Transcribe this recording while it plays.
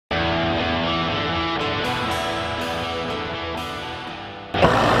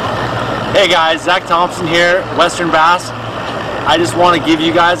Hey guys, Zack Thompson here, Western Bass. I just want to give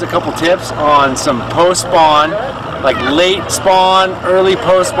you guys a couple tips on some post-spawn, like late spawn, early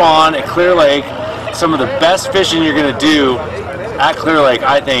post-spawn at Clear Lake. Some of the best fishing you're going to do at Clear Lake,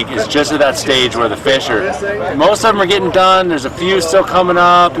 I think, is just at that stage where the fish are, most of them are getting done. There's a few still coming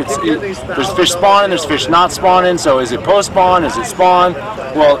up. There's fish spawning, there's fish not spawning. So is it post-spawn, is it spawn?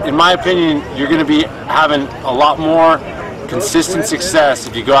 Well, in my opinion, you're going to be having a lot more consistent success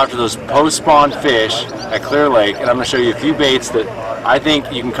if you go after those post-spawn fish at Clear Lake. And I'm going to show you a few baits that I think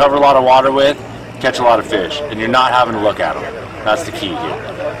you can cover a lot of water with, catch a lot of fish, and you're not having to look at them. That's the key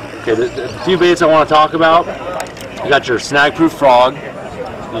here. Okay, the few baits I want to talk about. You got your snag-proof frog.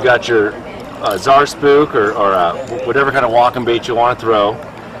 You got your Czar spook or whatever kind of walking bait you want to throw.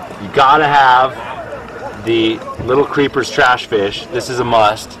 You got to have the Little Creepers trash fish. This is a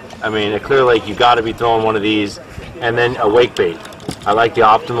must. I mean, at Clear Lake, you got to be throwing one of these. And then a wake bait. I like the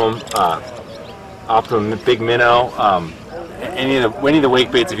Optimum Big Minnow. Any of the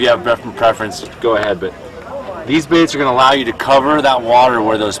wake baits, if you have preference, go ahead. But these baits are going to allow you to cover that water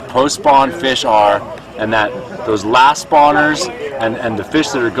where those post-spawn fish are, and those last spawners and the fish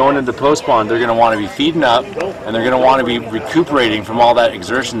that are going into post-spawn, they're going to want to be feeding up, and they're going to want to be recuperating from all that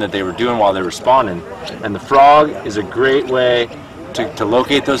exertion that they were doing while they were spawning. And the frog is a great way to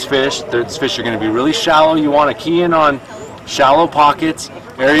locate those fish. Those fish are going to be really shallow. You want to key in on shallow pockets,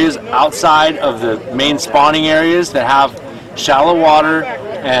 areas outside of the main spawning areas that have shallow water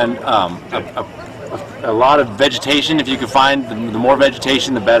and a lot of vegetation. If you can find the more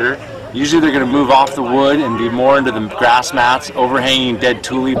vegetation, the better. Usually they're going to move off the wood and be more into the grass mats, overhanging dead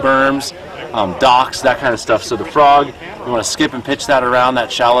tule berms, docks, that kind of stuff. So the frog, you want to skip and pitch that around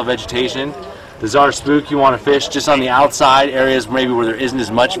that shallow vegetation. The Czar spook, you want to fish just on the outside areas maybe where there isn't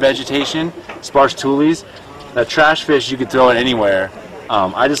as much vegetation, sparse tules. That trash fish you could throw it anywhere.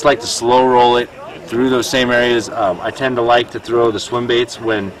 I just like to slow roll it through those same areas. I tend to like to throw the swim baits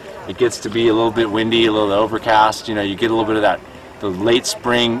when it gets to be a little bit windy, a little overcast. You know, you get a little bit of that, the late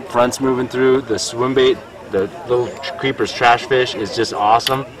spring fronts moving through. The swim bait, the Little Creepers trash fish is just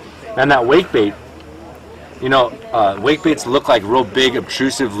awesome. And that wake bait, you know, wake baits look like real big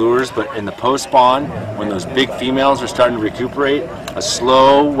obtrusive lures, but in the post-spawn, when those big females are starting to recuperate, a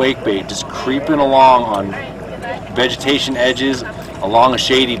slow wake bait just creeping along on vegetation edges, along a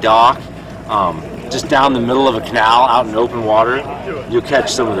shady dock, just down the middle of a canal out in open water, you'll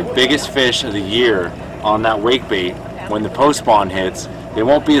catch some of the biggest fish of the year on that wake bait when the post-spawn hits. They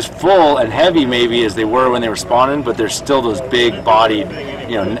won't be as full and heavy maybe as they were when they were spawning, but they're still those big bodied,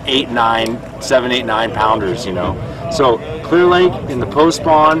 you know, 7, 8, 9 pounders, you know. So Clear Lake in the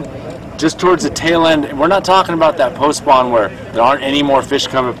post-spawn, just towards the tail end, we're not talking about that post-spawn where there aren't any more fish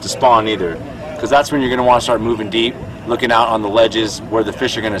coming up to spawn either, because that's when you're going to want to start moving deep, looking out on the ledges where the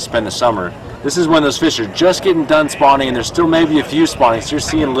fish are going to spend the summer. This is when those fish are just getting done spawning, and there's still maybe a few spawning, so you're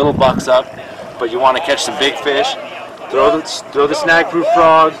seeing little bucks up, but you want to catch some big fish. Throw the snag-proof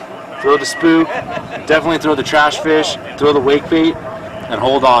frog, throw the spook, definitely throw the trash fish, throw the wake bait, and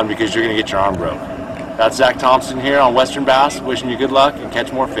hold on because you're going to get your arm broke. That's Zack Thompson here on Western Bass, wishing you good luck and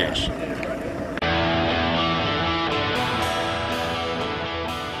catch more fish.